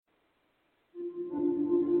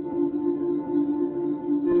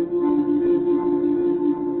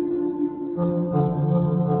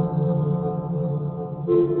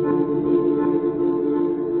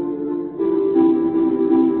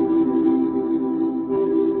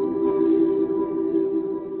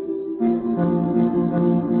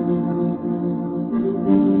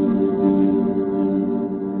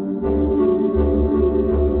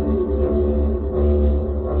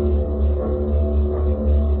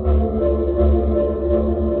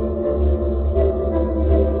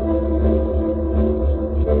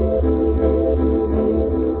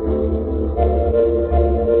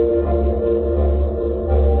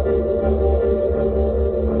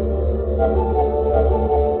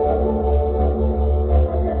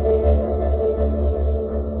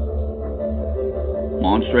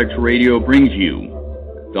Rex Radio brings you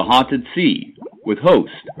The Haunted Sea with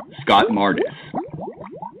host Scott Mardis.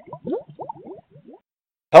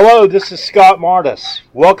 Hello, this is Scott Mardis.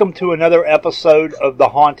 Welcome to another episode of The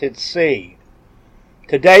Haunted Sea.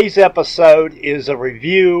 Today's episode is a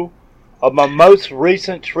review of my most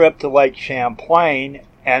recent trip to Lake Champlain,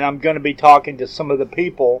 and I'm going to be talking to some of the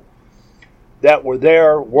people that were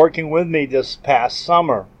there working with me this past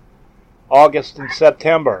summer, August and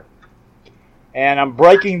September. And I'm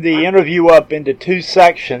breaking the interview up into two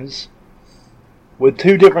sections with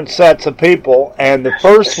two different sets of people. And the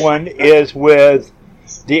first one is with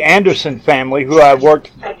the Anderson family, who I've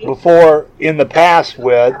worked before in the past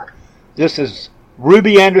with. This is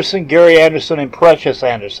Ruby Anderson, Gary Anderson, and Precious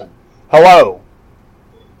Anderson. Hello.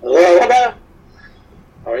 Hello.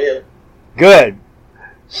 How are you? Good.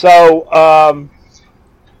 So,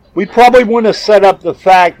 we probably want to set up the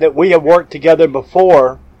fact that we have worked together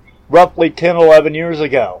before, roughly 10, 11 years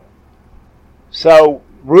ago. So,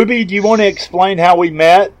 Ruby, do you want to explain how we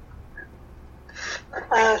met?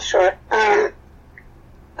 Sure. I've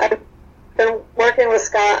been working with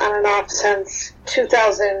Scott on and off since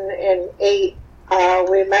 2008.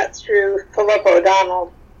 We met through Philip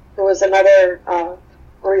O'Donnell, who was another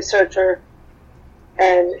researcher,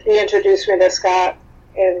 and he introduced me to Scott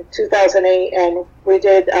in 2008, and we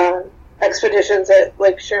did expeditions at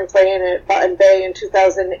Lake Champlain at Button Bay in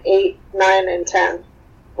 2008, 9, and 10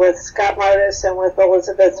 with Scott Mardis and with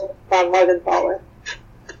Elizabeth von Morgenthaler.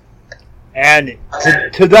 And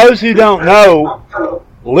to those who don't know,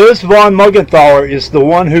 Liz von Morgenthaler is the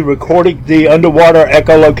one who recorded the underwater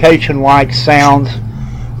echolocation-like sounds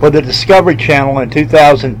for the Discovery Channel in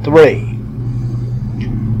 2003.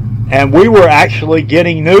 And we were actually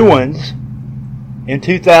getting new ones in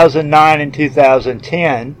 2009 and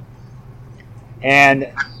 2010.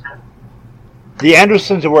 And the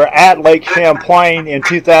Andersons were at Lake Champlain in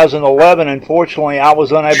 2011. Unfortunately, I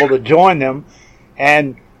was unable to join them.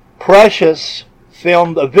 And Precious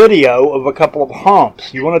filmed a video of a couple of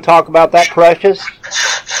humps. You want to talk about that, Precious?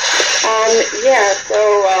 Yeah, so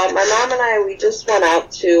my mom and I, we just went out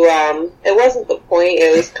to, it wasn't the point,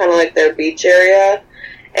 it was kind of like their beach area.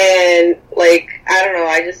 And, like, I don't know,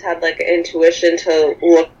 I just had, like, an intuition to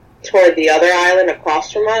look toward the other island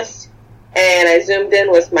across from us. And I zoomed in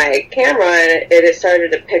with my camera, and it started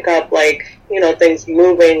to pick up, like, you know, things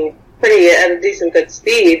moving pretty at a decent good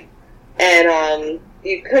speed. And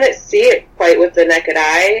you couldn't see it quite with the naked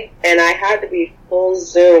eye, and I had to be full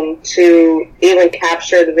zoom to even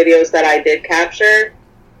capture the videos that I did capture.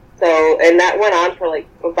 So, and that went on for, like,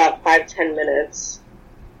 about 5-10 minutes.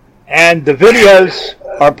 And the videos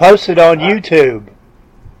are posted on YouTube.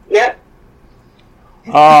 Yep.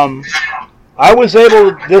 I was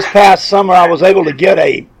able, this past summer, I was able to get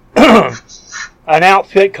an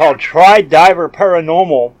outfit called Tri-Diver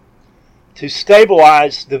Paranormal to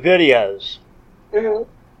stabilize the videos. Mm-hmm.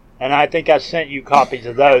 And I think I sent you copies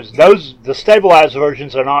of those. The stabilized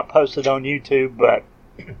versions are not posted on YouTube, but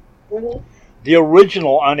Mm-hmm. the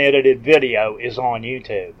original unedited video is on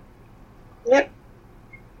YouTube. Yep.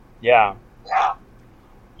 Yeah.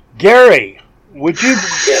 Gary, would you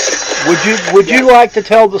like to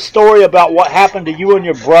tell the story about what happened to you and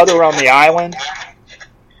your brother on the island?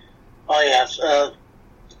 Oh, yes.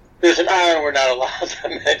 There's an island we're not allowed to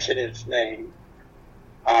mention its name.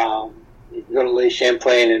 You can go to Lake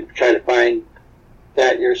Champlain and try to find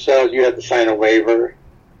that yourselves. You have to sign a waiver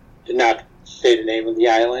to not say the name of the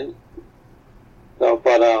island. So,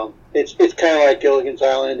 but it's kind of like Gilligan's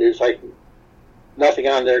Island. There's like nothing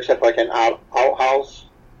on there except like an outhouse.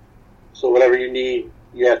 So whatever you need,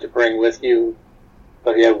 you have to bring with you.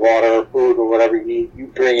 So if you have water or food or whatever you need, you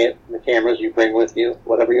bring it. The cameras you bring with you,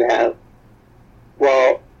 whatever you have.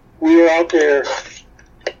 Well, we were out there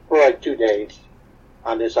for like 2 days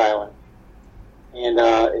on this island. And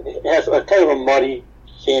it has a kind of a muddy,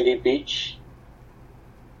 sandy beach.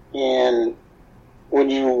 And when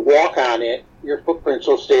you walk on it, your footprints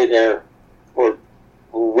will stay there for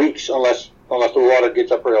weeks unless the water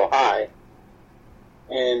gets up real high.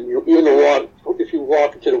 And if you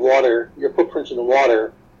walk into the water, your footprints in the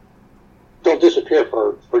water don't disappear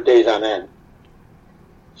for days on end.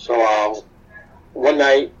 So one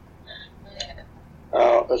night,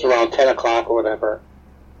 it was around 10 o'clock or whatever,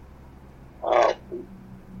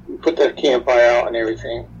 we put the campfire out and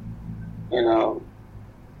everything. And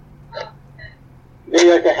maybe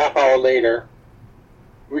like a half hour later,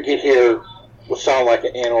 we could hear what sounded like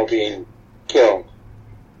an animal being killed.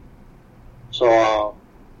 So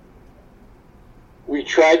we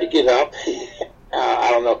tried to get up. I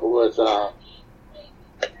don't know if it was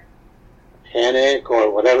panic or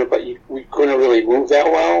whatever, but we couldn't really move that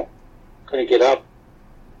well. Couldn't get up.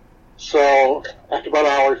 So after about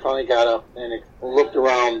an hour, we finally got up and looked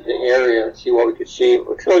around the area to see what we could see. It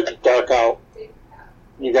was really dark out.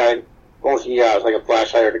 You got most of you guys like a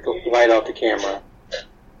flashlight to light out the camera,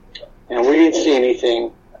 and we didn't see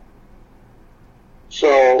anything.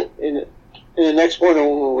 So in the next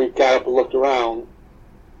morning, when we got up and looked around,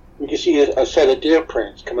 we could see a set of deer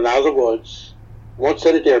prints coming out of the woods. One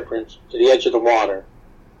set of deer prints to the edge of the water,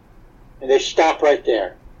 and they stop right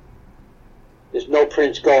there. There's no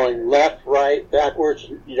prints going left, right, backwards.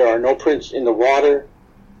 There are no prints in the water.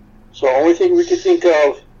 So the only thing we could think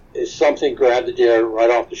of is something grabbed the deer right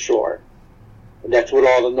off the shore. And that's what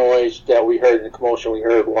all the noise that we heard and the commotion we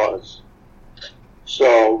heard was.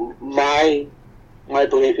 So my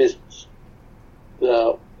belief is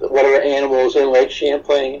whatever animals in Lake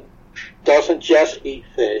Champlain doesn't just eat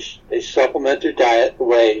fish. They supplement their diet the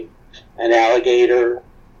way an alligator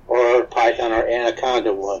or a python or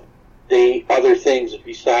anaconda would. They eat other things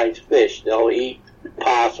besides fish. They'll eat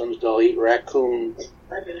possums, they'll eat raccoons,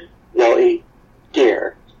 they'll eat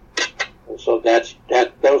deer. And so that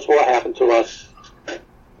was what happened to us.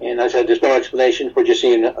 And I said, there's no explanation for just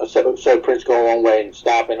seeing a set of prints go a long way and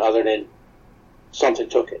stopping other than something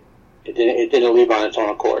took it. It didn't leave on its own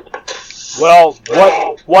accord. Well,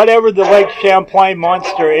 whatever the Lake Champlain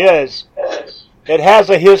monster is, it has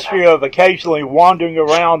a history of occasionally wandering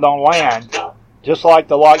around on land, just like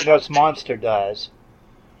the Loch Ness Monster does.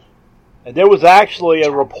 And there was actually a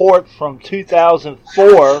report from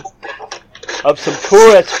 2004 of some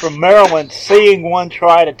tourists from Maryland seeing one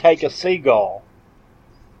try to take a seagull.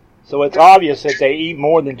 So it's obvious that they eat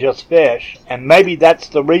more than just fish, and maybe that's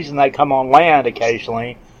the reason they come on land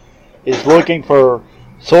occasionally, is looking for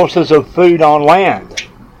sources of food on land.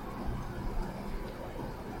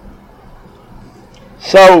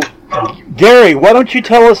 So, Gary, why don't you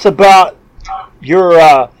tell us about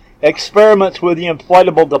your experiments with the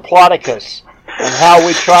inflatable Diplodocus and how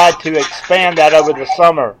we tried to expand that over the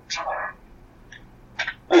summer?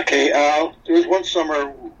 Okay, there was one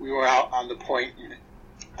summer we were out on the point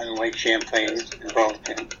on Lake Champlain in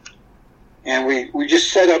Burlington, and we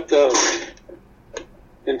just set up the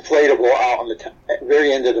inflatable out on the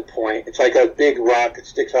very end of the point. It's like a big rock that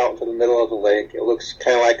sticks out into the middle of the lake. It looks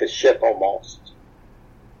kind of like a ship almost.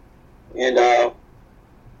 And there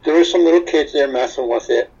were some little kids there messing with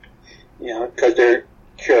it, because they're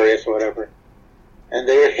curious or whatever. And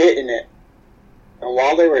they were hitting it. And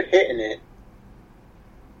while they were hitting it,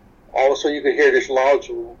 all of a sudden you could hear this large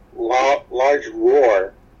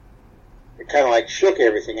roar. It kind of like shook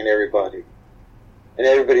everything and everybody. And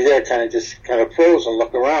everybody there kind of froze and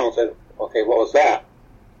looked around and said, okay, what was that?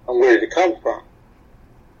 And where did it come from?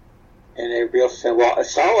 And everybody else said, well, it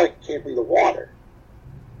sounded like it came from the water.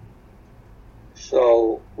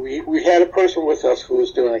 So we had a person with us who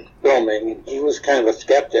was doing filming, and he was kind of a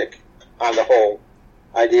skeptic on the whole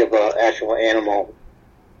idea of an actual animal,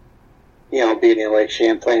 being in Lake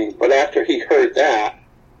Champlain. But after he heard that,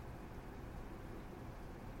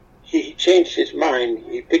 he changed his mind.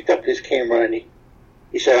 He picked up his camera and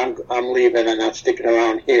he said, I'm leaving. I'm not sticking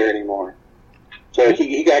around here anymore. So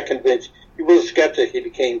he got convinced. He was a skeptic. He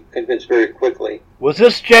became convinced very quickly. Was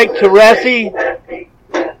this Jake Teresi?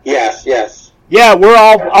 Yes. Yeah, we're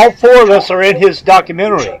all four of us are in his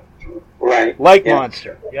documentary. Right. Lake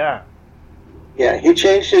Monster. Yeah. Yeah, he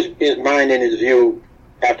changed his mind and his view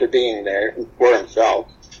after being there for himself.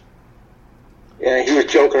 Yeah, he was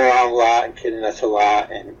joking around a lot and kidding us a lot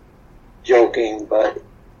and joking, but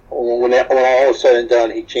when all was said and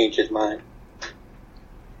done, he changed his mind.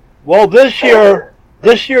 Well, this year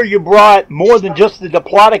you brought more than just the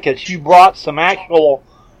Diplodocus. You brought some actual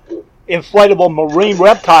inflatable marine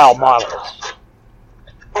reptile models.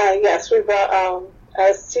 Yes, we brought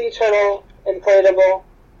a sea turtle inflatable,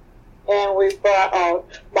 and we brought a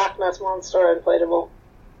Loch Ness Monster inflatable.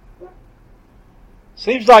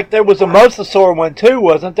 Seems like there was a mosasaur one too,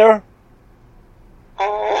 wasn't there?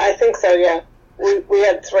 I think so, yeah. We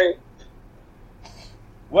had 3.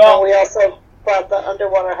 Well, and we also brought the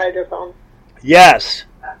underwater hydrophone. Yes.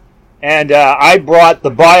 And I brought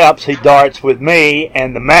the biopsy darts with me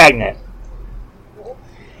and the magnet.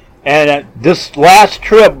 And this last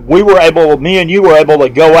trip, me and you were able to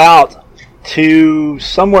go out to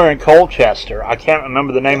somewhere in Colchester. I can't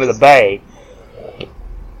remember the name of the bay.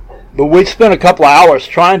 But we spent a couple of hours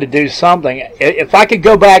trying to do something. If I could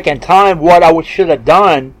go back in time, what I should have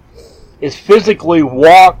done is physically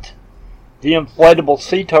walked the inflatable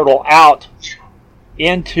sea turtle out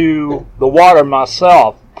into the water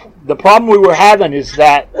myself. The problem we were having is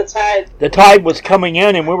that the tide was coming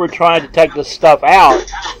in and we were trying to take this stuff out,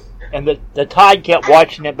 and the tide kept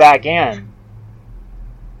washing it back in.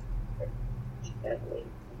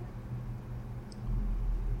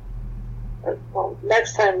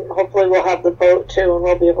 next time, hopefully we'll have the boat too, and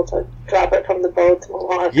we'll be able to drop it from the boat. And we'll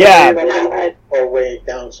want to or weigh it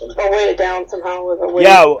down somehow. Or weigh it down somehow with a weight.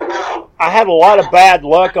 Yeah, I had a lot of bad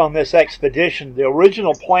luck on this expedition. The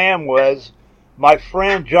original plan was my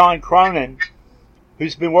friend John Cronin,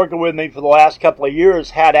 who's been working with me for the last couple of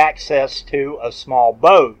years, had access to a small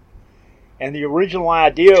boat. And the original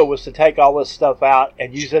idea was to take all this stuff out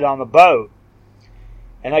and use it on the boat.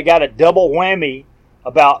 And I got a double whammy.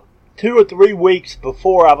 About 2 or 3 weeks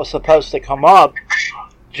before I was supposed to come up,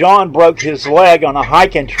 John broke his leg on a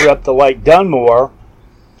hiking trip to Lake Dunmore.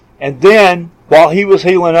 And then, while he was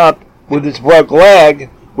healing up with his broke leg,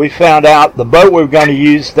 we found out the boat we were going to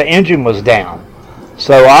use, the engine was down.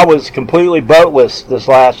 So I was completely boatless this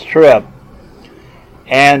last trip.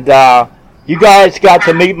 And you guys got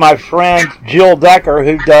to meet my friend Jill Decker,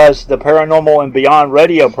 who does the Paranormal and Beyond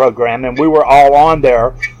radio program, and we were all on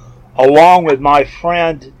there, along with my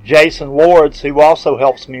friend Jason Lords, who also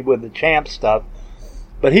helps me with the Champ stuff.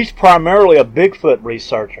 But he's primarily a Bigfoot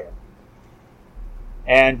researcher.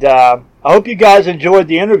 And I hope you guys enjoyed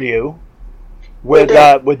the interview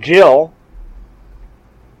with Jill.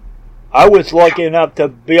 I was lucky enough to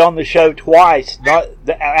be on the show twice.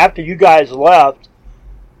 After you guys left,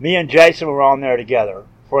 me and Jason were on there together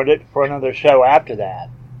for another show after that,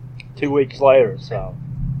 2 weeks later.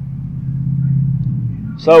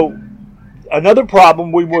 So another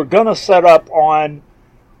problem, we were going to set up on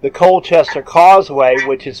the Colchester Causeway,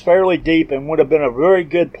 which is fairly deep and would have been a very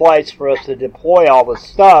good place for us to deploy all the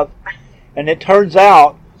stuff. And it turns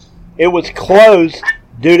out it was closed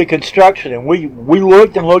due to construction. And we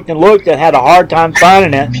looked and looked and looked and had a hard time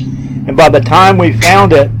finding it. And by the time we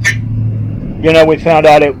found it, we found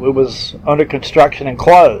out it was under construction and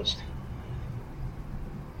closed.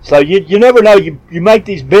 So you never know. You make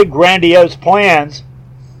these big grandiose plans,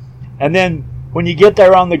 and then when you get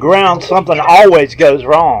there on the ground, something always goes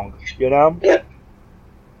wrong, Yeah.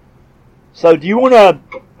 So do you want to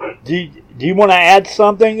add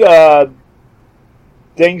something?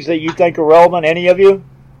 Things that you think are relevant? Any of you?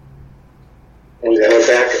 Always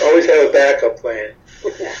have a backup plan.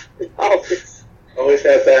 Always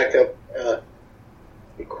have backup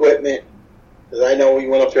equipment. Because I know we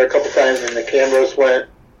went up there a couple times and the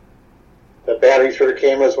batteries for the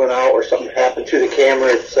cameras went out, or something happened to the camera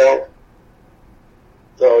itself.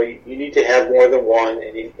 So you need to have more than one,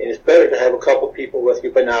 and it's better to have a couple people with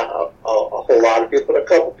you, but not a whole lot of people. But a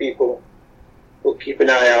couple people will keep an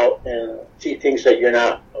eye out and see things that you're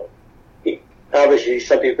not. Obviously,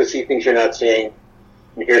 some people see things you're not seeing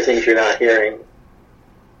and hear things you're not hearing.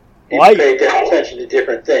 You pay attention to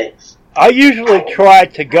different things. I usually try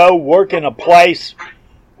to go work in a place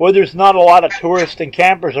where there's not a lot of tourists and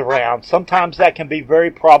campers around. Sometimes that can be very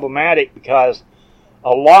problematic because a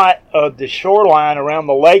lot of the shoreline around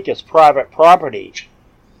the lake is private property.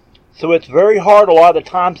 So it's very hard a lot of the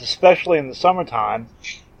times, especially in the summertime,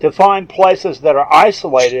 to find places that are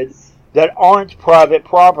isolated that aren't private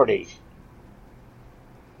property.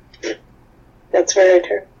 That's very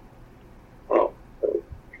true. Well,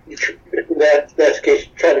 that's the case.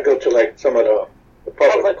 Try to go to like some of the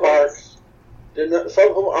public parks. Some of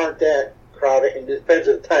them aren't that crowded, and it depends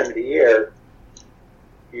on the time of the year.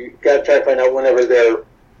 You got to try to find out whenever their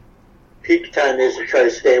peak time is, and try to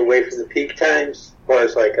stay away from the peak times. As far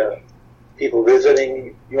as like people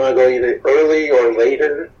visiting, you want to go either early or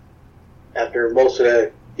later, after most of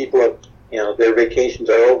the people have, their vacations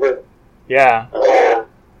are over. Yeah.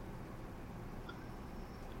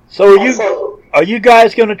 So are you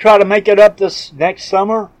guys going to try to make it up this next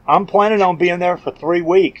summer? I'm planning on being there for 3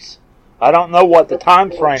 weeks. I don't know what the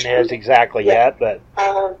time frame is exactly yet, but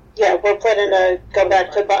we're planning to go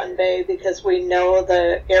back to Button Bay because we know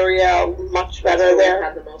the area much better there. We've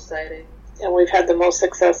had the most sightings, and we've had the most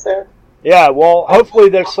success there. Yeah, well, hopefully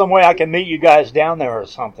there's some way I can meet you guys down there or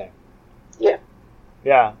something. Yeah.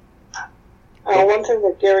 Yeah. One thing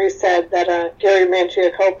that Gary said that Gary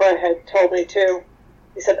Manchiacopa had told me too.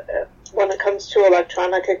 He said, when it comes to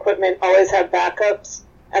electronic equipment, always have backups,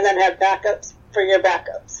 and then have backups for your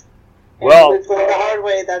backups. And well, we've learned the hard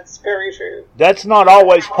way, that's very true. That's not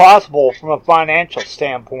always possible from a financial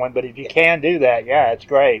standpoint, but if you can do that, yeah, it's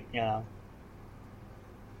great,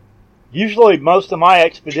 Usually most of my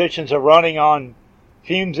expeditions are running on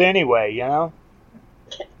fumes anyway,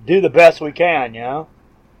 Do the best we can,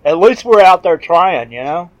 At least we're out there trying,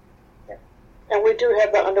 And we do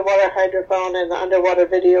have the underwater hydrophone and the underwater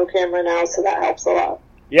video camera now, so that helps a lot.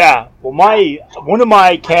 Yeah, well, one of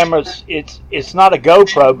my cameras, it's not a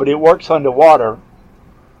GoPro, but it works underwater.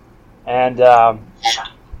 And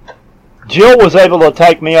Jill was able to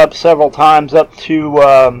take me up several times up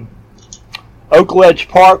to Oak Ledge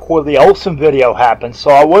Park where the Olson video happened, so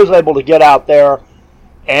I was able to get out there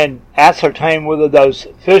and ascertain whether those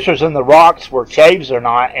fissures in the rocks were caves or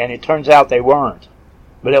not, and it turns out they weren't.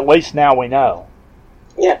 But at least now we know.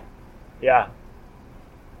 Yeah. Yeah.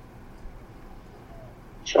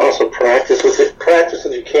 Also practice with it. Practice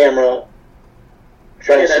with your camera.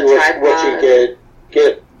 Try to see what you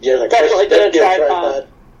get. Definitely get a tripod.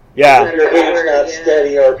 Yeah. If your hand's not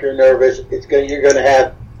steady or if you're nervous, you're going to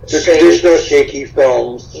have the traditional shaky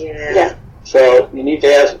films. Yeah. So you need to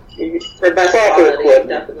have proper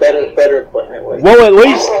equipment, better equipment. Well,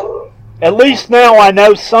 at least now I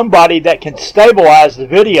know somebody that can stabilize the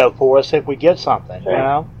video for us if we get something. You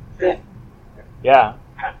know. Yeah. Yeah.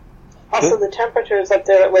 Also, the temperatures up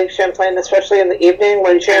there at Lake Champlain, especially in the evening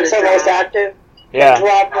when champs are most active,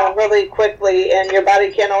 drop really quickly, and your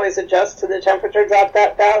body can't always adjust to the temperature drop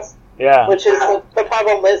that fast. Yeah. Which is the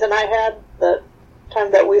problem Liz and I had the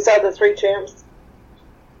time that we saw the 3 champs,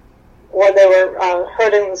 where they were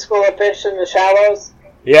herding the school of fish in the shallows.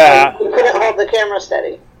 Yeah. We couldn't hold the camera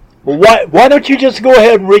steady. Well, why don't you just go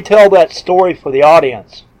ahead and retell that story for the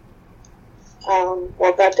audience?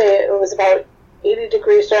 Well, that day it was about 80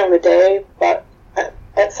 degrees during the day, but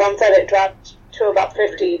at sunset it dropped to about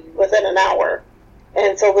 50 within an hour.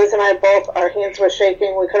 And so Liz and I both, our hands were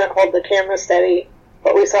shaking. We couldn't hold the camera steady,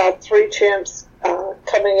 but we saw 3 chimps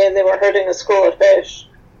coming in. They were herding a school of fish.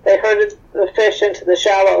 They herded the fish into the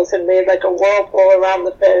shallows and made like a whirlpool around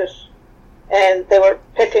the fish, and they were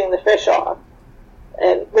picking the fish off.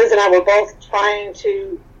 And Liz and I were both trying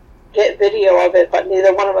to get video of it, but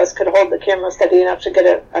neither one of us could hold the camera steady enough to get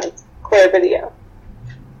a clear video.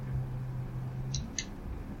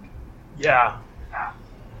 Yeah.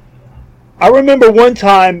 I remember one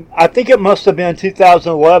time, I think it must have been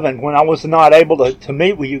 2011, when I was not able to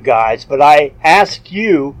meet with you guys, but I asked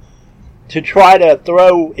you to try to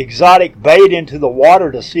throw exotic bait into the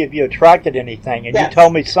water to see if you attracted anything, and you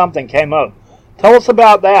told me something came up. Tell us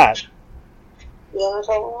about that. You want to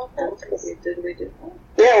talk about that? Did we do that?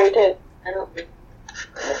 Yeah, we did. I don't think.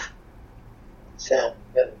 So,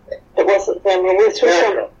 it wasn't salmon. We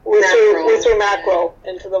threw mackerel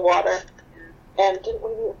into the water. And didn't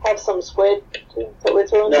we have some squid too, that we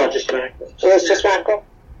threw in there? No, just mackerel. It was just mackerel?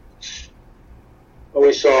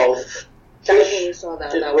 We saw Fish, we saw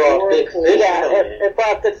that raw big fish. Yeah, it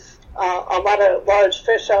brought a lot of large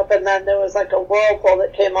fish up, and then there was like a whirlpool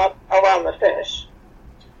that came up around the fish.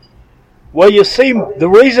 Well, you see, the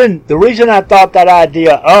reason I thought that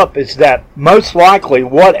idea up is that most likely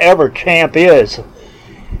whatever champ is,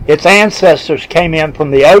 its ancestors came in from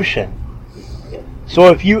the ocean. So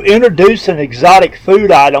if you introduce an exotic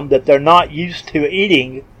food item that they're not used to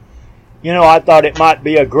eating, I thought it might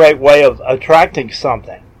be a great way of attracting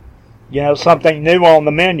something. Something new on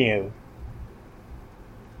the menu.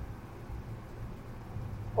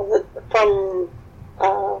 From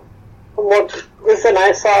what Liz and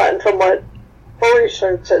I saw, and from what her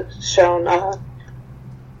research had shown,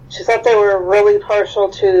 she thought they were really partial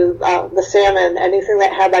to the salmon, anything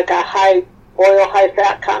that had like a high oil, high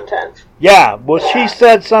fat content. Yeah, well, she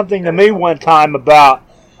said something to me one time about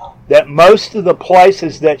that most of the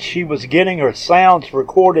places that she was getting her sounds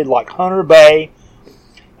recorded, like Hunter Bay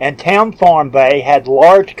and Town Farm Bay, had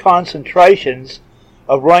large concentrations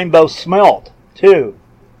of rainbow smelt, too.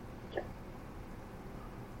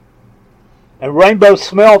 And rainbow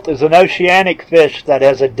smelt is an oceanic fish that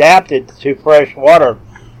has adapted to fresh water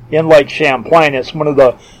in Lake Champlain. It's one of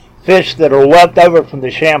the fish that are left over from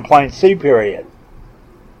the Champlain Sea period.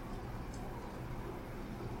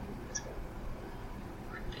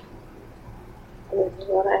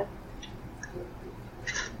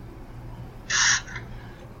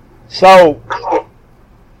 So,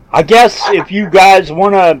 I guess if you guys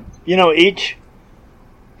want to, each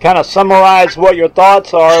kind of summarize what your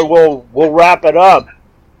thoughts are, we'll wrap it up.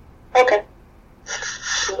 Okay.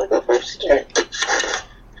 You want to go first? Okay.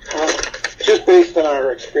 Just based on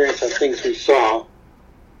our experience on things we saw,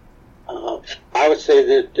 I would say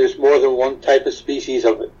that there's more than one type of species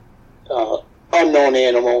of unknown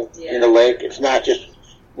animal in the lake. It's not just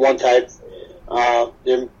one type.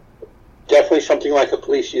 There's definitely something like a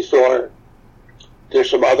plesiosaur. There's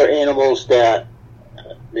some other animals that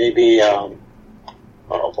maybe a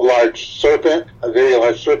large serpent, a very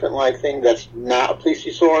large serpent-like thing that's not a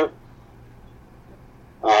plesiosaur.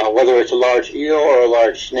 Whether it's a large eel or a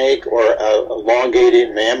large snake or a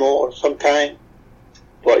elongated mammal of some kind.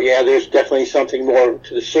 But yeah, there's definitely something more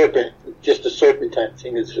to the serpent. Just a serpent type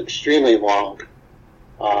thing is extremely long.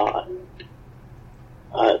 I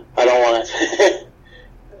don't want to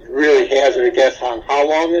really hazard a guess on how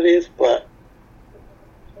long it is, but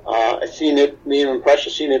I seen it, me and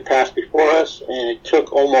Precious seen it pass before us, and it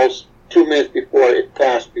took almost 2 minutes before it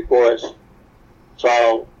passed before us.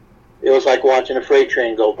 So it was like watching a freight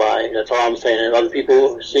train go by. That's all I'm saying. And other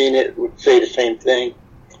people who've seen it would say the same thing.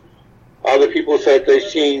 Other people said they've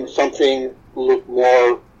seen something look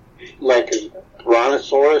more like a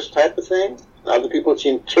brontosaurus type of thing. Other people have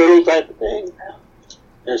seen turtle type of thing.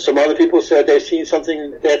 And some other people said they've seen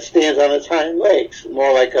something that stands on its hind legs,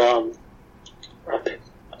 more like a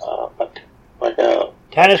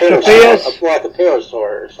Tanistropheus? like a pterosaur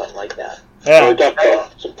or something like that. Yeah. Or a duckbill,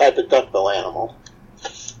 some type of duckbill animal.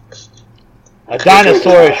 A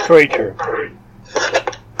dinosaurish creature.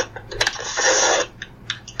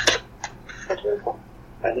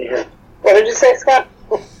 What did you say, Scott?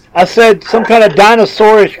 I said some kind of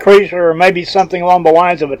dinosaurish creature, or maybe something along the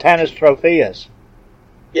lines of a Tanistropheus.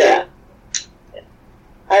 Yeah.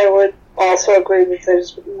 I would also agree that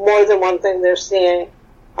there's more than one thing they're seeing.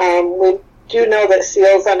 We do know that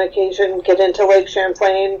seals on occasion get into Lake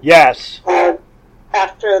Champlain. Yes.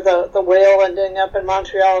 After the whale ending up in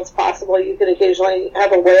Montreal, it's possible you could occasionally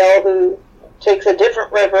have a whale who takes a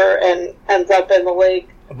different river and ends up in the lake.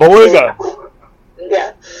 Beluga.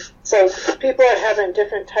 Yeah. So people are having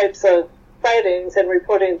different types of sightings and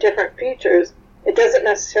reporting different features. It doesn't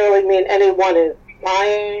necessarily mean anyone is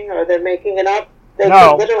lying or they're making it up. They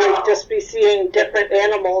could literally just be seeing different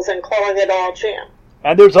animals and calling it all Champ.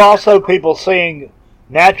 And there's also people seeing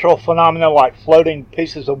natural phenomena like floating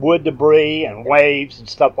pieces of wood debris and waves and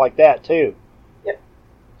stuff like that too. Yep.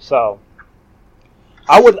 So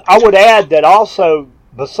I would add that also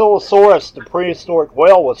Basilosaurus, the prehistoric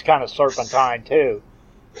whale, was kind of serpentine too.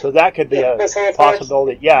 So that could be a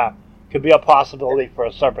possibility. Yeah, could be a possibility for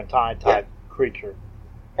a serpentine type creature.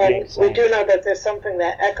 And we do know that there's something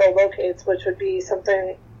that echolocates, which would be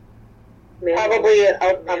something probably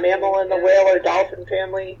a mammal in the whale or dolphin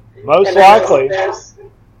family. Most likely. There's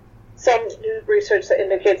some new research that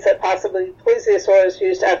indicates that possibly Plesiosaurus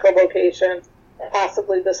used echolocation,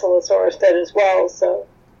 possibly Basilosaurus did as well. So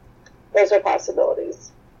those are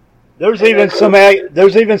possibilities. There's even some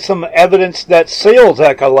evidence that seals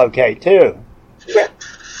echolocate too. Yeah.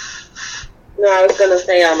 No, I was going to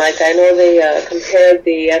say, Mike, I know they compared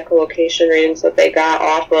the echolocation readings that they got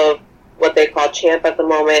off of what they call Champ at the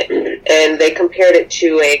moment, and they compared it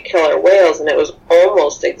to a killer whales, and it was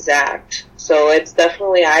almost exact. So it's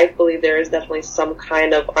definitely, I believe there is definitely some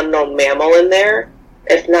kind of unknown mammal in there,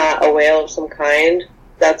 if not a whale of some kind.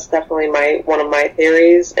 That's definitely one of my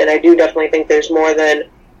theories, and I do definitely think there's more than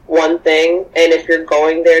one thing, and if you're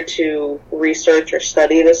going there to research or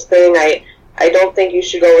study this thing, I don't think you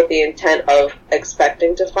should go with the intent of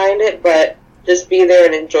expecting to find it, but just be there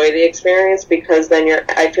and enjoy the experience, because then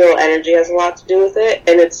I feel energy has a lot to do with it,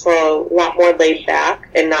 and it's a lot more laid back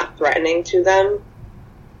and not threatening to them.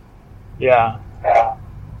 Yeah.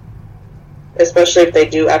 Especially if they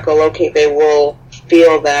do echolocate, they will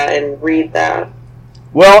feel that and read that.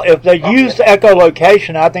 Well, if they use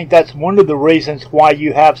echolocation, I think that's one of the reasons why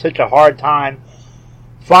you have such a hard time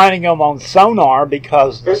finding them on sonar,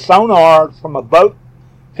 because the sonar from a boat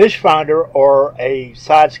fish finder or a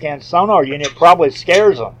side scan sonar unit probably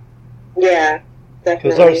scares them. Yeah, definitely.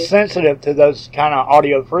 Because they're sensitive to those kind of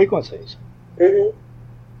audio frequencies. Mm-hmm.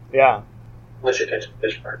 Yeah. Unless you catch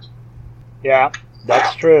fish parts. Yeah,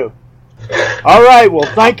 that's true. All right, well,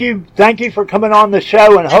 thank you for coming on the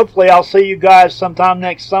show, and hopefully I'll see you guys sometime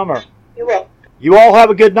next summer. You will. You all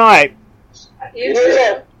have a good night. You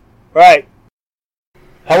too. Right.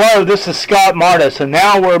 Hello, this is Scott Mardis, and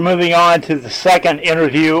now we're moving on to the second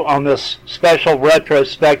interview on this special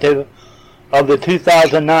retrospective of the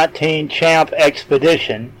 2019 Champ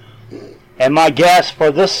Expedition. And my guest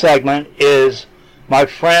for this segment is my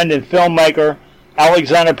friend and filmmaker,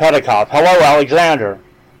 Alexander Petikoff. Hello, Alexander.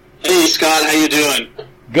 Hey, Scott, how you doing?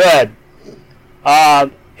 Good.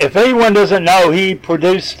 If anyone doesn't know, he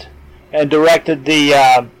produced and directed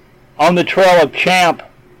the On the Trail of Champ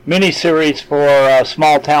miniseries for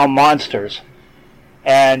Small Town Monsters.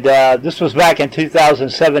 And this was back in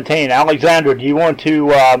 2017. Alexander, do you want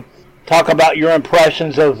to talk about your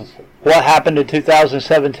impressions of what happened in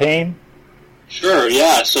 2017? Sure,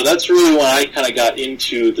 yeah. So that's really when I kind of got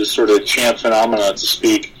into the sort of Champ phenomena, to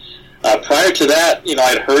speak. Prior to that,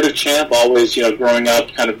 I'd heard of Champ, always, growing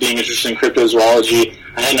up, kind of being interested in cryptozoology.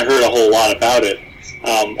 I hadn't heard a whole lot about it.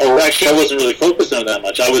 Or actually, I wasn't really focused on it that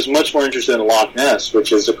much. I was much more interested in Loch Ness,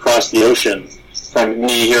 which is across the ocean from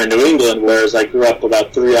me here in New England, whereas I grew up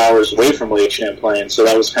about 3 hours away from Lake Champlain, so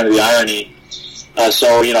that was kind of the irony.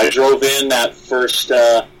 So, I drove in that first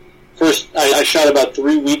I shot about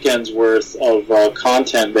 3 weekends worth of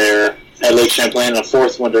content there at Lake Champlain, and a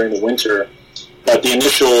fourth one during the winter. But the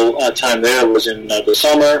initial time there was in the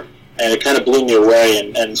summer, and it kind of blew me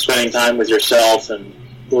away. And spending time with yourself and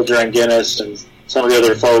Will Duran Guinness and some of the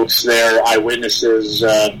other folks there, eyewitnesses,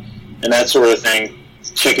 and that sort of thing,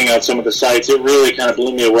 checking out some of the sites, it really kind of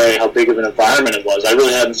blew me away how big of an environment it was. I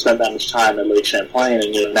really hadn't spent that much time at Lake Champlain,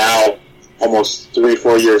 and now, almost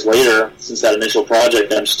 3-4 years later, since that initial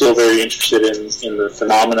project, I'm still very interested in the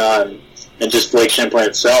phenomena and just Lake Champlain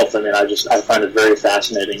itself. I mean, I find it very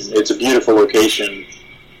fascinating. It's a beautiful location.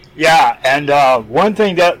 Yeah, and one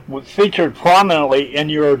thing that was featured prominently in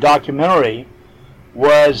your documentary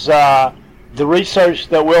was the research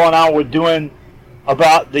that Will and I were doing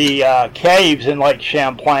about the caves in Lake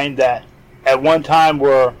Champlain that at one time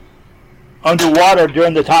were underwater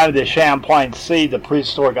during the time of the Champlain Sea, the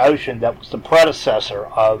prehistoric ocean that was the predecessor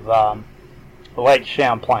of Lake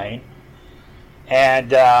Champlain.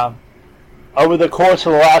 And over the course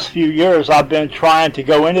of the last few years, I've been trying to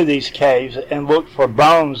go into these caves and look for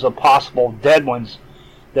bones of possible dead ones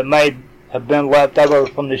that may have been left over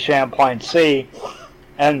from the Champlain Sea.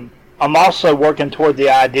 And I'm also working toward the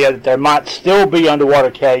idea that there might still be underwater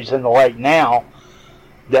caves in the lake now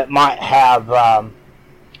that might have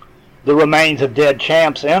the remains of dead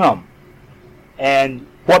champs in them. And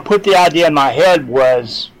what put the idea in my head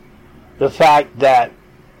was the fact that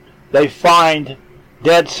they find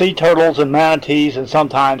dead sea turtles and manatees and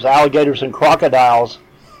sometimes alligators and crocodiles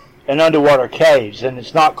in underwater caves. And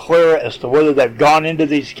it's not clear as to whether they've gone into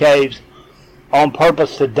these caves on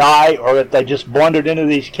purpose to die or if they just blundered into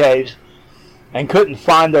these caves and couldn't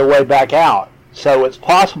find their way back out. So it's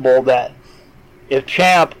possible that if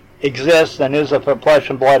champ exists and is a flesh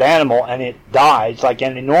and blood animal and it dies like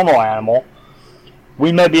any normal animal,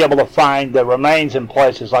 we may be able to find the remains in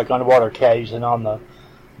places like underwater caves and on the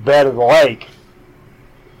bed of the lake.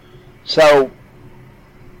 So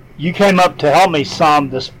you came up to help me some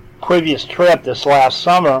this previous trip this last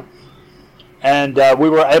summer, and we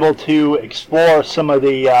were able to explore some of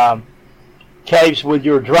the caves with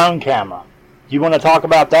your drone camera. Do you want to talk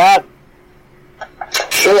about that?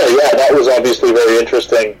 Sure, yeah, that was obviously very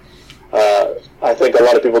interesting. I think a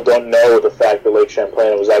lot of people don't know the fact that Lake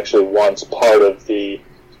Champlain was actually once part of the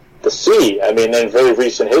sea. I mean, in very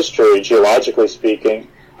recent history, geologically speaking,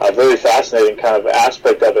 a very fascinating kind of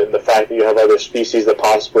aspect of it, and the fact that you have other species that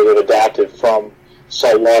possibly have adapted from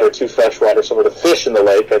saltwater to freshwater. Some of the fish in the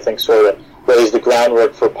lake, I think, sort of lays the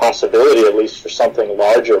groundwork for possibility, at least for something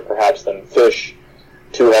larger, perhaps, than fish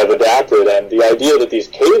to have adapted. And the idea that these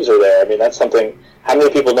caves are there, I mean, that's something. How many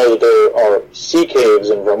people know that there are sea caves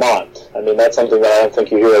in Vermont? I mean, that's something that I don't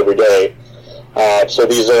think you hear every day. So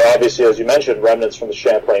these are obviously, as you mentioned, remnants from the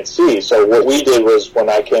Champlain Sea. So what we did was, when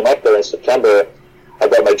I came up there in September, I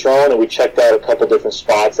got my drone and we checked out a couple different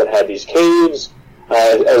spots that had these caves,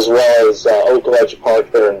 as well as Oak Ledge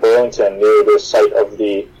Park there in Burlington, near the site of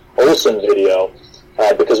the Olsen video,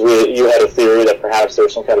 because you had a theory that perhaps there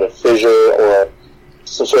was some kind of a fissure or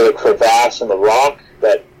some sort of crevasse in the rock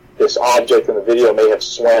that this object in the video may have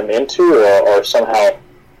swam into or somehow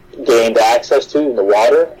gained access to in the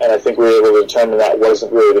water. And I think we were able to determine that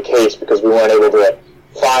wasn't really the case, because we weren't able to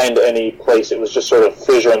find any place. It was just sort of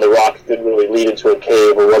fissure in the rock that didn't really lead into a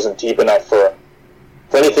cave or wasn't deep enough for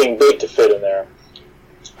anything big to fit in there.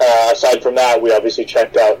 Aside from that, we obviously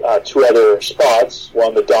checked out two other spots.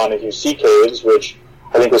 One, the Donahue Sea Caves, which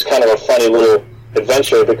I think was kind of a funny little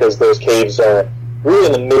adventure, because those caves are really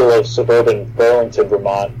in the middle of suburban Burlington,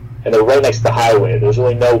 Vermont, and they're right next to the highway. There's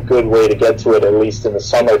really no good way to get to it, at least in the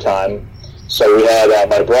summertime. So we had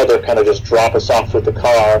my brother kind of just drop us off with the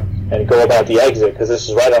car and go about the exit, because this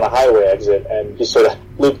is right on a highway exit, and he sort of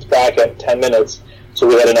looped back at 10 minutes, so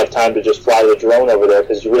we had enough time to just fly the drone over there,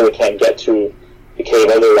 because you really can't get to the cave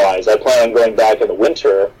otherwise. I plan on going back in the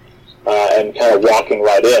winter and kind of walking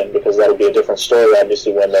right in, because that'll be a different story,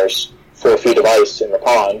 obviously, when there's 4 feet of ice in the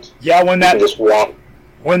pond. Yeah, when that just walk.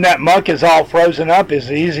 When that muck is all frozen up is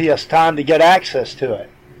the easiest time to get access to it.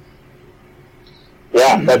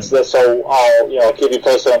 Yeah, so I'll keep you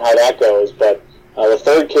posted on how that goes. But the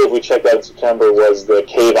third cave we checked out in September was the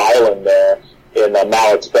Cave Island there in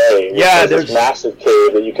Mallett's Bay. Yeah, there's this massive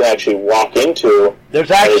cave that you can actually walk into.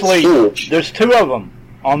 There's actually huge. There's 2 of them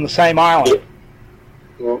on the same island.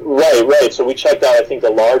 Right. So we checked out, I think,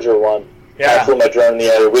 the larger one. Yeah. I flew my drone in the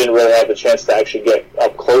area. We didn't really have the chance to actually get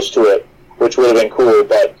up close to it, which would have been cool.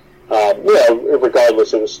 But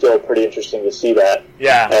regardless, it was still pretty interesting to see that.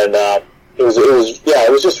 Yeah. And it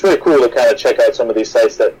was just very cool to kind of check out some of these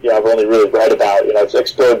sites that I've only really read about. I've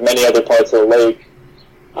explored many other parts of the lake,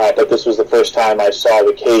 but this was the first time I saw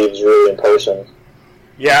the caves really in person.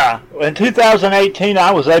 Yeah. In 2018,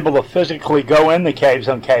 I was able to physically go in the caves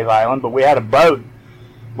on Cave Island, but we had a boat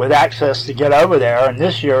with access to get over there. And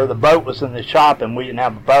this year the boat was in the shop and we didn't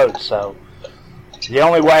have a boat, so the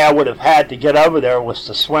only way I would have had to get over there was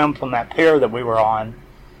to swim from that pier that we were on.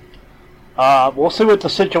 We'll see what the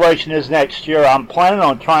situation is next year. I'm planning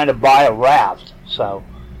on trying to buy a raft, so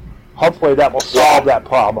hopefully that will solve that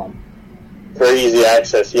problem. Very easy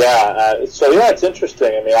access, yeah. So yeah, it's interesting.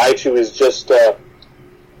 I mean, I actually was just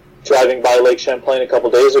driving by Lake Champlain a couple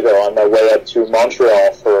days ago on my way up to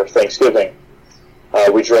Montreal for Thanksgiving.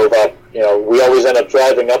 We drove up, we always end up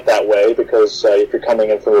driving up that way because if you're coming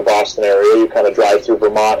in from the Boston area, you kind of drive through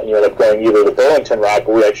Vermont and you end up going either the Burlington route,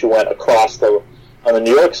 but we actually went across on the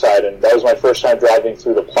New York side, and that was my first time driving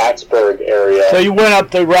through the Plattsburgh area. So you went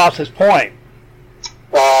up to Rouse's Point?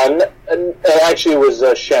 And it actually was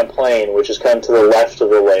Champlain, which is kind of to the left of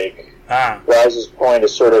the lake. Rouse's Point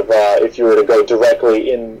is sort of, if you were to go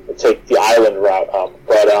directly in, take the island route up.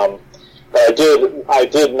 But I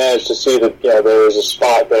did manage to see that there was a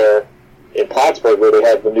spot there in Plattsburgh where they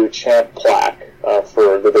had the new Champ plaque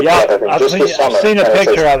for the big I think just this summer. I've seen a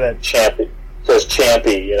picture of it. Champy. It says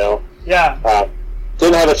Champy, Yeah.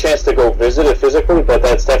 Didn't have a chance to go visit it physically, but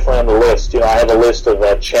that's definitely on the list. I have a list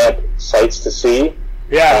of Champ sites to see.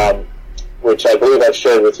 Yeah. Which I believe I've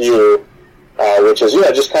shared with you, which is,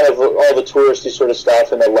 just kind of all the touristy sort of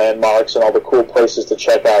stuff and the landmarks and all the cool places to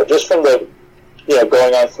check out. Just from the,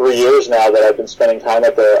 going on 3 years now that I've been spending time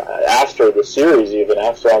after the series, even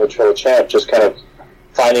after On the Trail of Champ, just kind of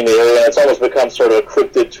finding the area. And it's almost become sort of a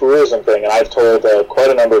cryptid tourism thing. And I've told quite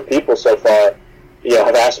a number of people so far,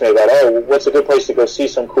 have asked me about, what's a good place to go see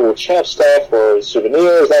some cool Champ stuff or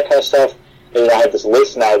souvenirs, that kind of stuff. And I have this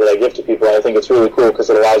list now that I give to people, and I think it's really cool because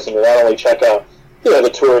it allows them to not only check out, the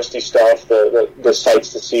touristy stuff, the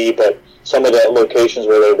sites to see, but some of the locations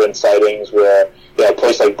where there have been sightings, where a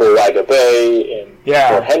place like Bullwaga Bay in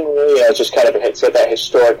Fort Henry, it's just kind of it's got that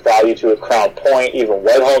historic value to it. Crown Point, even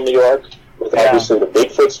Whitehall, New York, with obviously the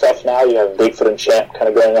Bigfoot stuff now. You have Bigfoot and Champ kind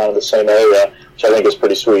of going on in the same area, which I think is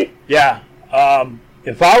pretty sweet. Yeah.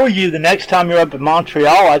 If I were you, the next time you're up in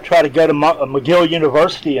Montreal, I'd try to go to McGill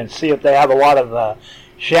University and see if they have a lot of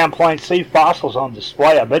Champlain sea fossils on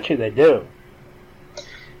display. I bet you they do.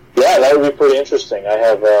 Yeah, that would be pretty interesting. I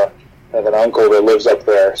have an uncle that lives up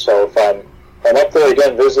there, so if I'm up there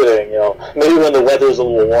again visiting, maybe when the weather's a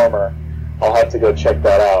little warmer, I'll have to go check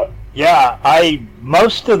that out. Yeah,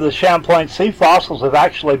 most of the Champlain sea fossils have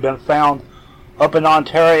actually been found up in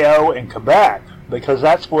Ontario and Quebec, because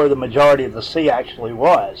that's where the majority of the sea actually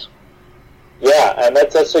was. Yeah, and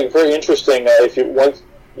that's very interesting.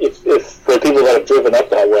 If for people that have driven up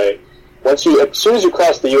that way, as soon as you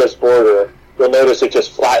cross the U.S. border, you'll notice it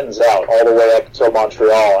just flattens out all the way up until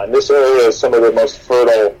Montreal. And this area is some of the most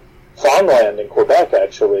fertile farmland in Quebec,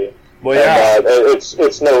 actually. Well, yeah. And,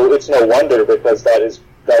 it's no wonder because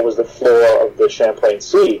that was the floor of the Champlain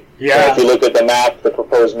Sea. Yeah. And if you look at the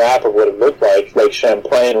proposed map of what it looked like, Lake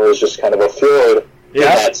Champlain was just kind of a fjord in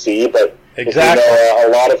that sea. But exactly. A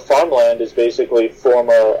lot of farmland is basically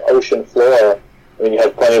former ocean floor. I mean, you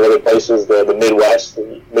have plenty of other places, the Midwest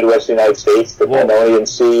United States, the Pannonian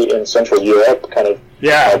Sea in Central Europe, kind of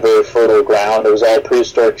very fertile ground. It was all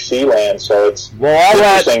prehistoric sea land, so it's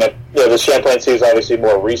interesting. The Champlain Sea is obviously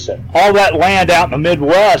more recent. All that land out in the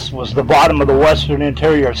Midwest was the bottom of the Western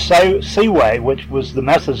Interior Seaway, which was the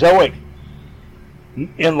Mesozoic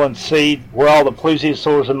inland sea where all the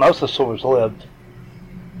plesiosaurs and mosasaurs lived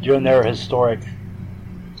during their historic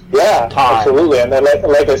time. Absolutely. And then,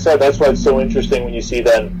 like I said, that's why it's so interesting when you see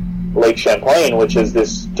then Lake Champlain, which is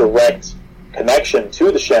this direct connection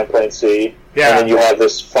to the Champlain Sea, and then you have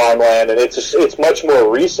this farmland, and it's much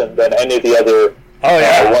more recent than any of the other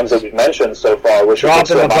ones that we've mentioned so far, which is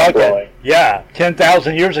so mind-blowing. Yeah,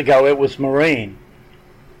 10,000 years ago it was marine.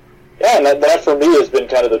 Yeah, and that for me has been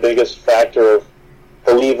kind of the biggest factor of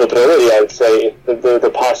believability, I would say,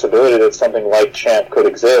 the possibility that something like Champ could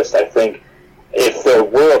exist. I think if there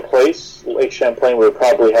were a place, Lake Champlain would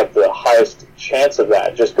probably have the highest chance of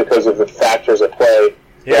that, just because of the factors at play.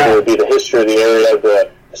 Whether it be the history of the area,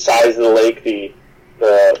 the size of the lake, the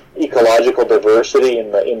ecological diversity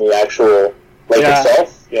in the actual lake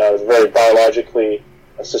itself. It's a very biologically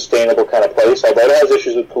sustainable kind of place. Although it has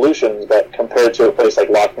issues with pollution, but compared to a place like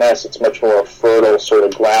Loch Ness, it's much more fertile sort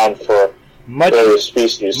of ground for various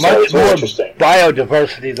species. So it's very interesting.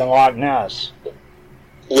 Biodiversity than Loch Ness.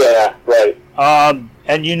 Yeah, right. And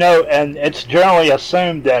it's generally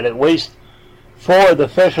assumed that at least 4 of the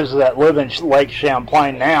fishes that live in Lake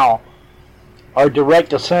Champlain now are direct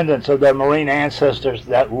descendants of their marine ancestors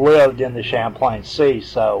that lived in the Champlain Sea.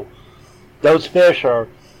 So those fish are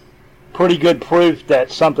pretty good proof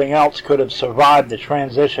that something else could have survived the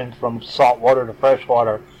transition from saltwater to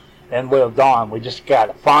freshwater and lived on. We just got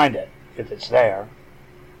to find it if it's there.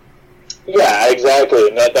 Yeah, exactly.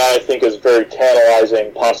 And that I think is a very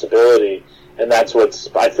tantalizing possibility. And that's what's,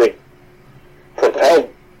 I think,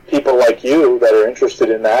 propelled people like you that are interested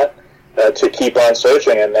in that to keep on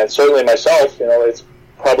searching. And certainly myself, it's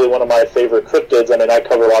probably one of my favorite cryptids. I mean, I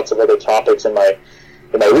cover lots of other topics in my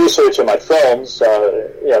research and my films.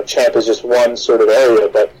 Champ is just one sort of area,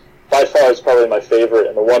 but by far it's probably my favorite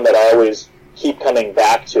and the one that I always keep coming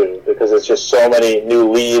back to because it's just so many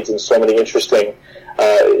new leads and so many interesting,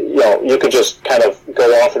 you could just kind of go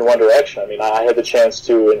off in one direction. I mean, I had the chance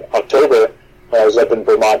to, in October, when I was up in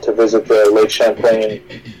Vermont, to visit the Lake Champlain,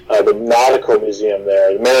 the Nautical Museum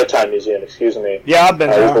there, the Maritime Museum, excuse me. Yeah, I've been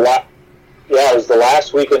there. It was the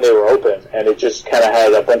last weekend they were open, and it just kind of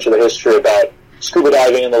had a bunch of the history about scuba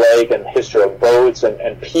diving in the lake and history of boats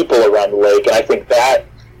and people around the lake. And I think that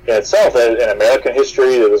in itself, in American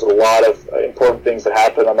history, there was a lot of important things that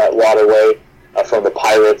happened on that waterway, from the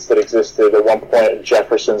pirates that existed at one point,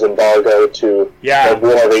 Jefferson's embargo, to the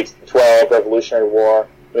War of 1812, Revolutionary War.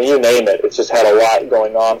 I mean, you name it. It's just had a lot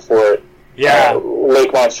going on for it. Yeah.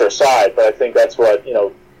 Lake monster aside, but I think that's what,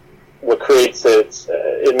 what creates it.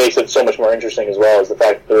 It makes it so much more interesting as well, is the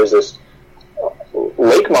fact that there is this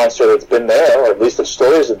lake monster that's been there, or at least the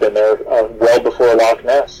stories have been there, well before Loch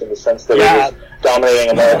Ness, in the sense that it was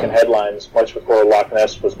dominating American headlines much before Loch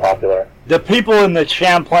Ness was popular. The people in the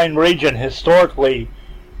Champlain region historically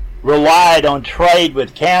relied on trade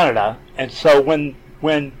with Canada, and so when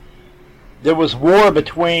there was war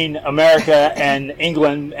between America and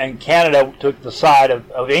England, and Canada took the side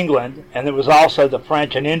of England, and there was also the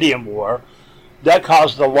French and Indian War, that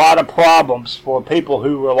caused a lot of problems for people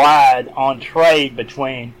who relied on trade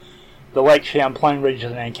between the Lake Champlain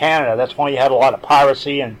region and Canada. That's why you had a lot of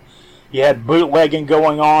piracy, and you had bootlegging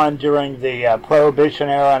going on during the Prohibition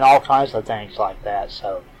era and all kinds of things like that.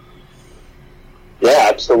 So, yeah,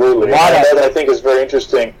 absolutely. That I think is very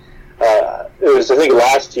interesting. It was, I think,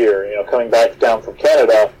 last year, coming back down from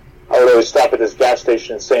Canada, I would always stop at this gas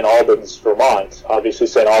station in St. Albans, Vermont. Obviously,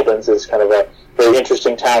 St. Albans is kind of a very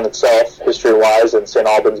interesting town itself, history-wise, in St.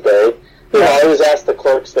 Albans Bay. I always ask the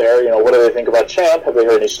clerks there, what do they think about Champ? Have they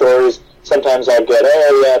heard any stories? Sometimes I'll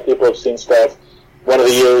get, people have seen stuff. One of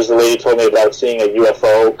the years, the lady told me about seeing a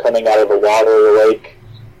UFO coming out of the water of the lake.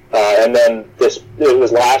 And then it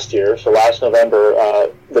was last year, so last November,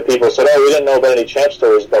 the people said, we didn't know about any Champ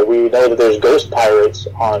stories, but we know that there's ghost pirates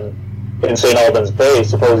in St. Albans Bay.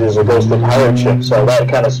 Supposedly there's a ghostly pirate ship. So that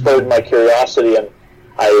kind of spurred my curiosity, and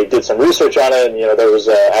I did some research on it, and there was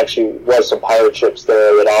actually some pirate ships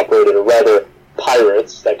there that operated, or rather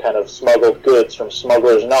pirates that kind of smuggled goods from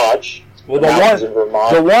Smuggler's Notch. Well,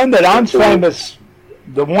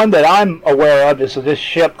 the one that I'm aware of is this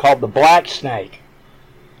ship called the Black Snake.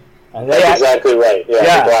 And that's exactly right.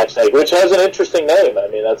 Yeah, the Black Snake, which has an interesting name. I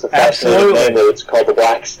mean, that's a fascinating name that it's called the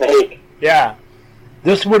Black Snake. Yeah,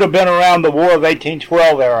 this would have been around the War of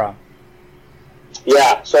 1812 era.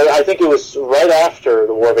 Yeah, so I think it was right after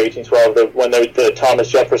the War of 1812 when Thomas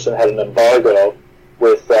Jefferson had an embargo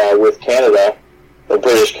with Canada,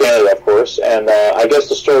 British Canada, of course. And I guess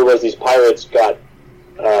the story was these pirates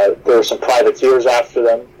there were some privateers after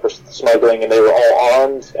them for smuggling, and they were all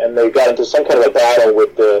armed, and they got into some kind of a battle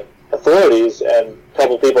with the authorities, and a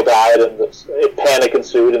couple people died, and panic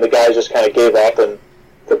ensued, and the guys just kind of gave up, and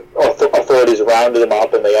the authorities rounded them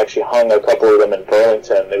up, and they actually hung a couple of them in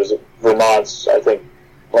Burlington. It was Vermont's, I think,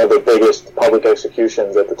 one of the biggest public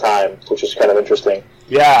executions at the time, which is kind of interesting.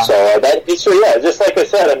 Yeah. So just like I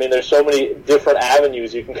said, I mean, there's so many different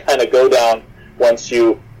avenues you can kind of go down once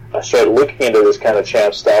you start looking into this kind of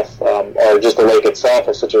Champ stuff, or just the lake itself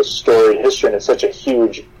has such a storied history, and it's such a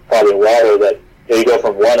huge body of water that you go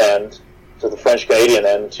from one end to the French-Canadian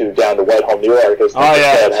end to down to Whitehall, New York. It's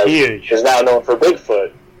huge. Is now known for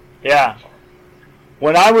Bigfoot. Yeah.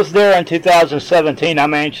 When I was there in 2017, I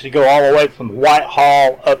managed to go all the way from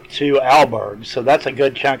Whitehall up to Alberg, so that's a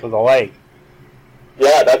good chunk of the lake.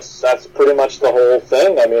 Yeah, that's pretty much the whole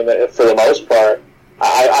thing. I mean, for the most part.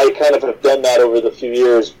 I kind of have done that over the few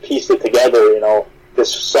years, pieced it together.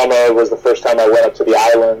 This summer was the first time I went up to the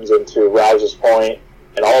islands and to Rouse's Point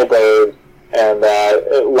and Alberg, and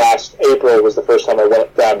last April was the first time I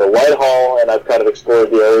went down to Whitehall, and I've kind of explored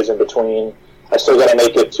the areas in between. I still got to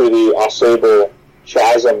make it to the Ausable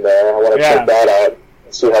Chasm there. I want to check that out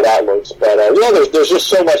and see how that looks. But there's just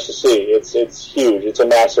so much to see. It's huge. It's a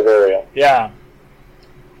massive area. Yeah.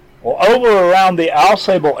 Well, over around the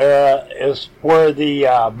Ausable era is where the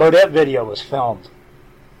Bodette video was filmed.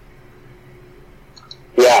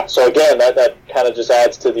 Yeah, so again, that kind of just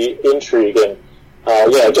adds to the intrigue, and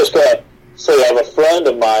just So you have a friend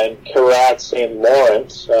of mine, Karat St.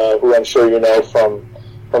 Laurent, who I'm sure you know from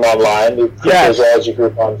online, the cryptozoology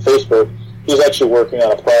group on Facebook. He's actually working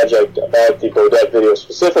on a project about the Baudet video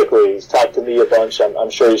specifically. He's talked to me a bunch. I'm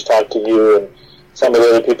sure he's talked to you and some of the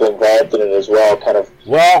other people involved in it as well, kind of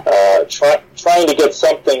trying to get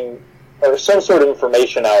something or some sort of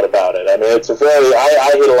information out about it. I mean, it's a very...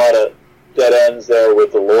 I hit a lot of dead ends there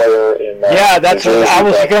with the lawyer in that's what I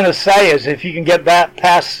was going to say, is if you can get that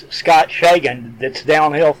past Scott Shagan, it's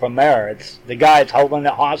downhill from there. It's the guy that's holding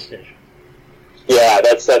it hostage. Yeah,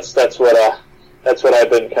 that's what I've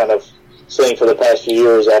been kind of saying for the past few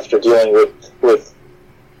years after dealing with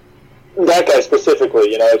that guy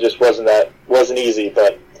specifically. You know, it just wasn't easy,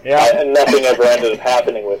 but and nothing ever ended up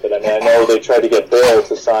happening with it. I mean, I know they tried to get Bill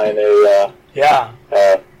to sign a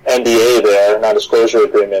NDA there, non-disclosure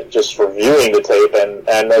agreement, just for viewing the tape, and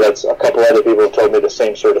I know that's a couple other people have told me the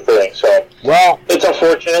same sort of thing. So, it's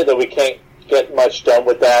unfortunate that we can't get much done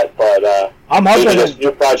with that, but I'm hoping maybe this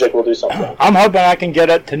new project will do something. I'm hoping I can get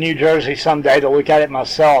up to New Jersey someday to look at it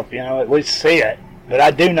myself. You know, at least see it. But I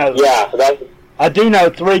do know. I do know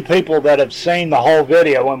 3 people that have seen the whole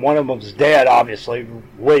video, and one of them's dead, obviously,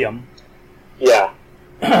 William. Yeah.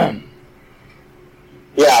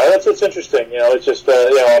 Yeah, that's what's interesting. You know, it's just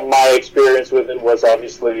my experience with it was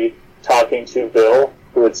obviously talking to Bill,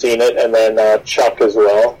 who had seen it, and then Chuck as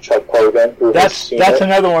well, Chuck Pogan, who has seen it. That's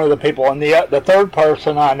another one of the people, and the third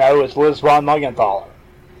person I know is Liz von Muggenthaler.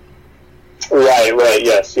 Right,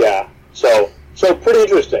 yes, yeah. So pretty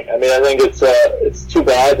interesting. I mean, I think it's too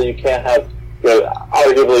bad that you can't have,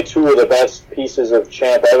 arguably 2 of the best pieces of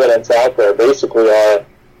Champ evidence out there. Basically, are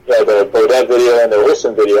the Baudet video and the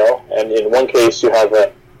Wilson video, and in one case you have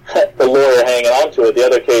the lawyer hanging on to it. The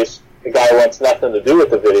other case, the guy wants nothing to do with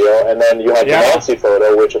the video, and then you have the Nancy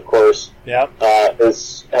photo, which of course has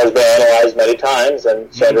been analyzed many times,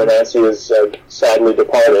 and Sandra Nancy is sadly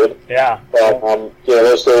departed. Yeah. But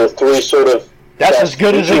those are 3 sort of that's as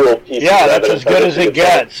good as it. Yeah, that's as good as it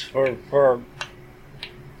gets for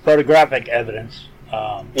photographic evidence.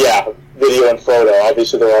 Video and photo.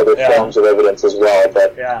 Obviously, there are other forms of evidence as well,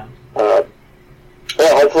 but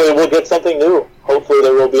hopefully we'll get something new. Hopefully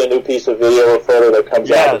there will be a new piece of video or photo that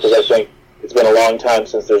comes out, because I think it's been a long time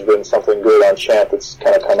since there's been something good on Champ that's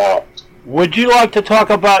kind of come out. Would you like to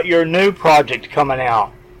talk about your new project coming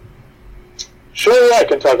out? Sure, I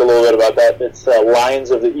can talk a little bit about that. It's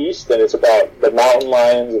Lions of the East, and it's about the mountain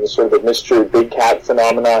lions and the sort of the mystery big cat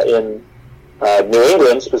phenomena in New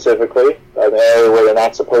England specifically, an area where they're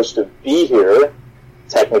not supposed to be here,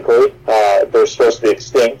 technically. They're supposed to be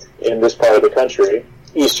extinct in this part of the country,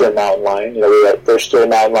 eastern mountain lion. There's still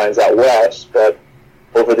mountain lions out west, but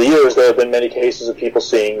over the years there have been many cases of people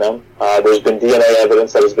seeing them. There's been DNA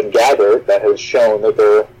evidence that has been gathered that has shown that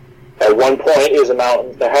there, at one point,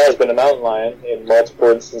 there has been a mountain lion in multiple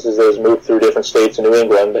instances that has moved through different states in New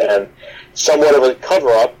England, and somewhat of a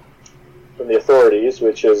cover-up from the authorities,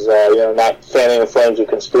 which is not fanning the flames of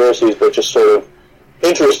conspiracies, but just sort of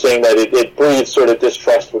interesting that it breeds sort of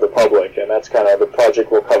distrust with the public, and that's kind of the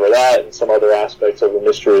project will cover that and some other aspects of the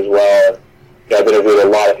mystery as well. And, I've interviewed a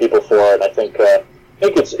lot of people for it. I think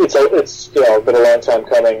it's been a long time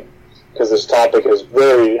coming, because this topic is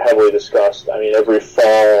very heavily discussed. I mean, every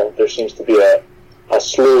fall there seems to be a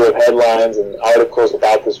slew of headlines and articles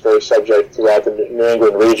about this very subject throughout the New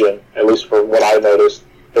England region, at least from what I've noticed.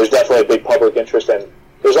 There's definitely a big public interest, and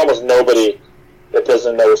there's almost nobody that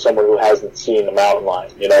doesn't know someone who hasn't seen a mountain lion.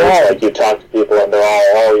 It's like you talk to people and they're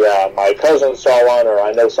all, my cousin saw one, or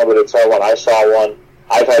I know somebody that saw one, I saw one.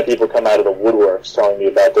 I've had people come out of the woodworks telling me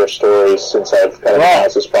about their stories since I've kind of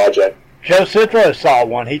announced this project. Joe Citro saw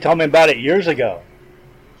one. He told me about it years ago.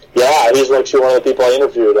 Yeah, he's actually one of the people I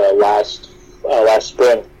interviewed last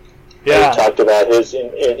spring. Yeah. He talked about his,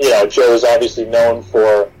 Joe is obviously known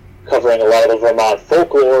for covering a lot of the Vermont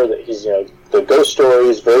folklore. That he's, the ghost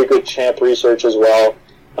stories, very good Champ research as well.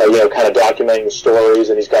 Kind of documenting the stories,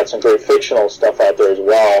 and he's got some great fictional stuff out there as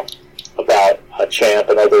well about Champ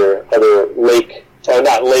and other lake, or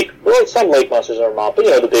not lake, well, some lake monsters in Vermont, but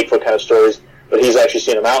the Bigfoot kind of stories. But he's actually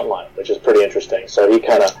seen a mountain lion, which is pretty interesting. So he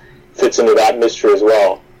kind of fits into that mystery as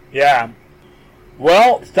well. Yeah.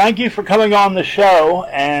 Well, thank you for coming on the show,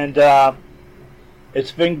 and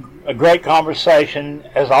it's been a great conversation,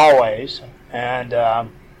 as always, and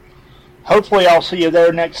hopefully I'll see you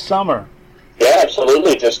there next summer. Yeah,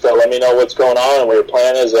 absolutely. Just let me know what's going on and what your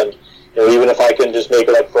plan is, and even if I can just make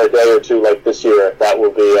it up for a day or two like this year, that'd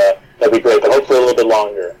be great, but hopefully a little bit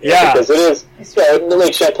longer. Yeah. Because it is, the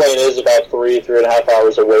Lake Champlain is about 3.5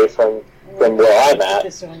 hours away from where I'm at,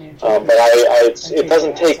 but it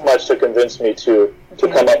doesn't take much to convince me to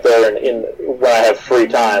come up there when I have free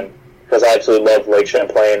time, because I absolutely love Lake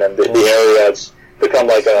Champlain and the area. It's become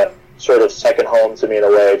like a sort of second home to me in a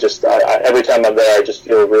way. Just every time I'm there, I just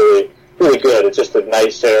feel really, really good. It's just a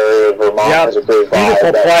nice area. Vermont has a great vibe.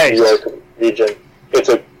 Beautiful place. New York region. It's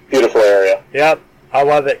a beautiful area. Yep, I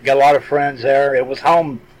love it. Got a lot of friends there. It was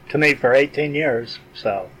home to me for 18 years.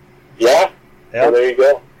 So. Yeah. Well, there you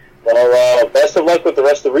go. Well, best of luck with the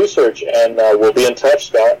rest of the research, and we'll be in touch,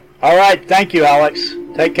 Scott. All right. Thank you, Alex.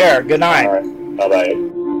 Take care. Good night. All right. Bye-bye.